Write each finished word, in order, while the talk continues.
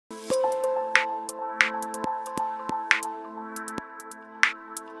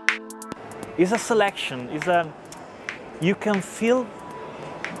It's a selection. You can feel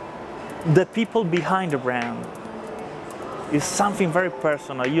the people behind the brand. It's something very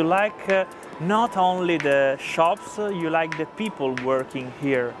personal. You like not only the shops, you like the people working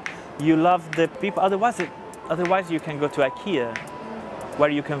here. You love the people. Otherwise you can go to IKEA,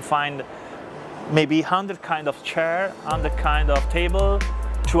 where you can find maybe 100 kind of chair, 100 kind of table,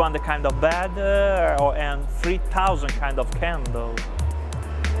 200 kind of bed, and 3,000 kind of candle.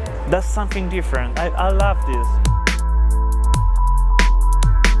 That's something different. I love this.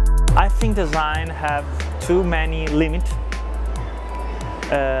 I think design have too many limits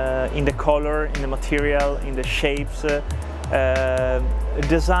in the color, in the material, in the shapes.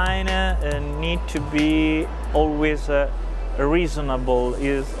 Design need to be always reasonable.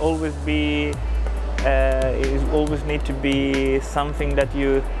 Is always need to be something that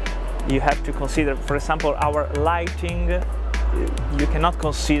you have to consider. For example, our lighting. You cannot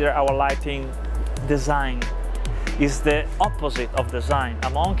consider our lighting design. It's the opposite of design. A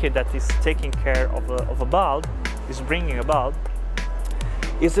monkey that is taking care of a bulb, is bringing a bulb,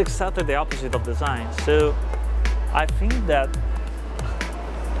 is exactly the opposite of design. So I think that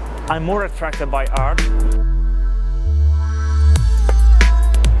I'm more attracted by art.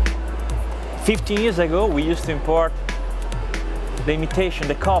 15 years ago, we used to import the imitation,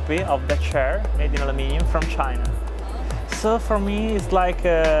 the copy of the chair made in aluminium from China. So for me, it's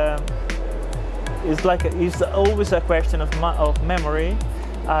always a question of memory.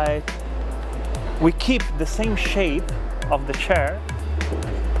 We keep the same shape of the chair,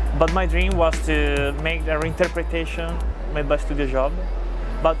 but my dream was to make a reinterpretation made by Studio Job,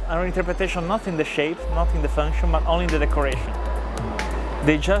 but a reinterpretation not in the shape, not in the function, but only in the decoration.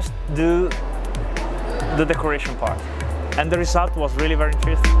 They just do the decoration part, and the result was really very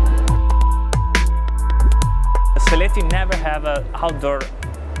interesting. Seletti never have an outdoor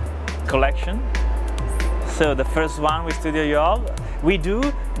collection, so the first one with Studio Job, we do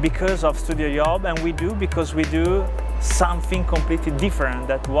because of Studio Job, and we do because we do something completely different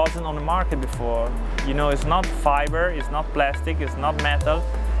that wasn't on the market before. You know, it's not fiber, it's not plastic, it's not metal,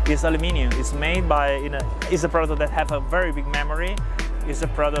 it's aluminium. It's made by, it's a product that has a very big memory, it's a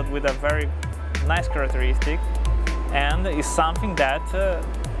product with a very nice characteristic, and it's something that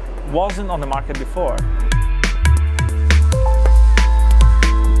wasn't on the market before.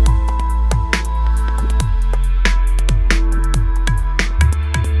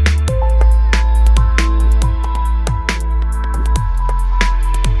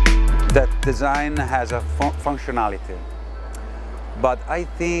 That design has a functionality, but I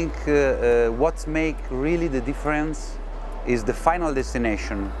think what makes really the difference is the final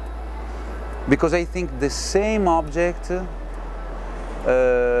destination, because I think the same object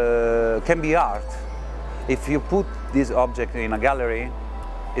can be art. If you put this object in a gallery,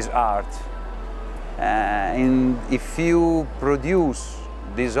 it's art, and if you produce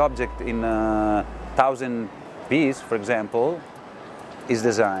this object in 1,000 pieces, for example, is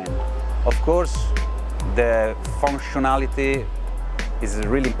design. Of course, the functionality is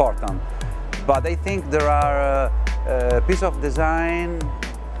really important, but I think there are pieces of design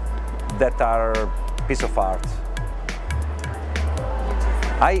that are piece of art.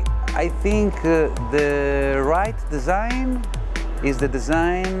 I think the right design is the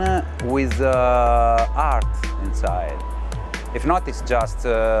design with art inside. If not, it's just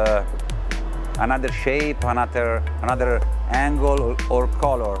another shape, another angle or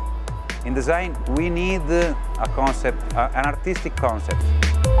color. In design, we need a concept, an artistic concept.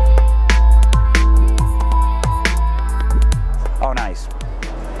 Oh, nice.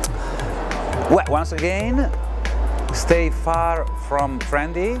 Well, once again, stay far from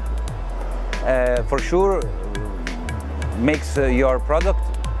trendy. For sure, makes your product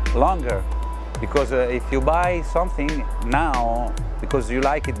longer. Because if you buy something now, because you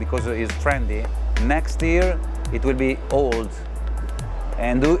like it, because it's trendy, next year it will be old.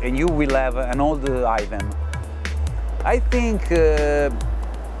 And you will have an old item. I think,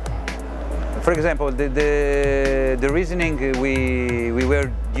 for example, the reasoning we were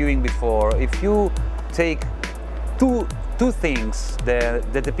doing before, if you take two things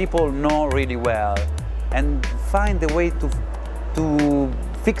that the people know really well and find a way to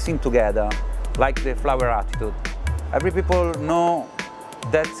fixing together, like the flower attitude. Every people know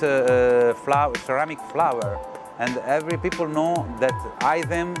that ceramic flower, and every people know that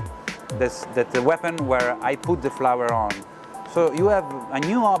item, that the weapon where I put the flower on. So you have a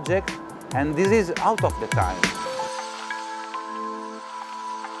new object, and this is out of the time.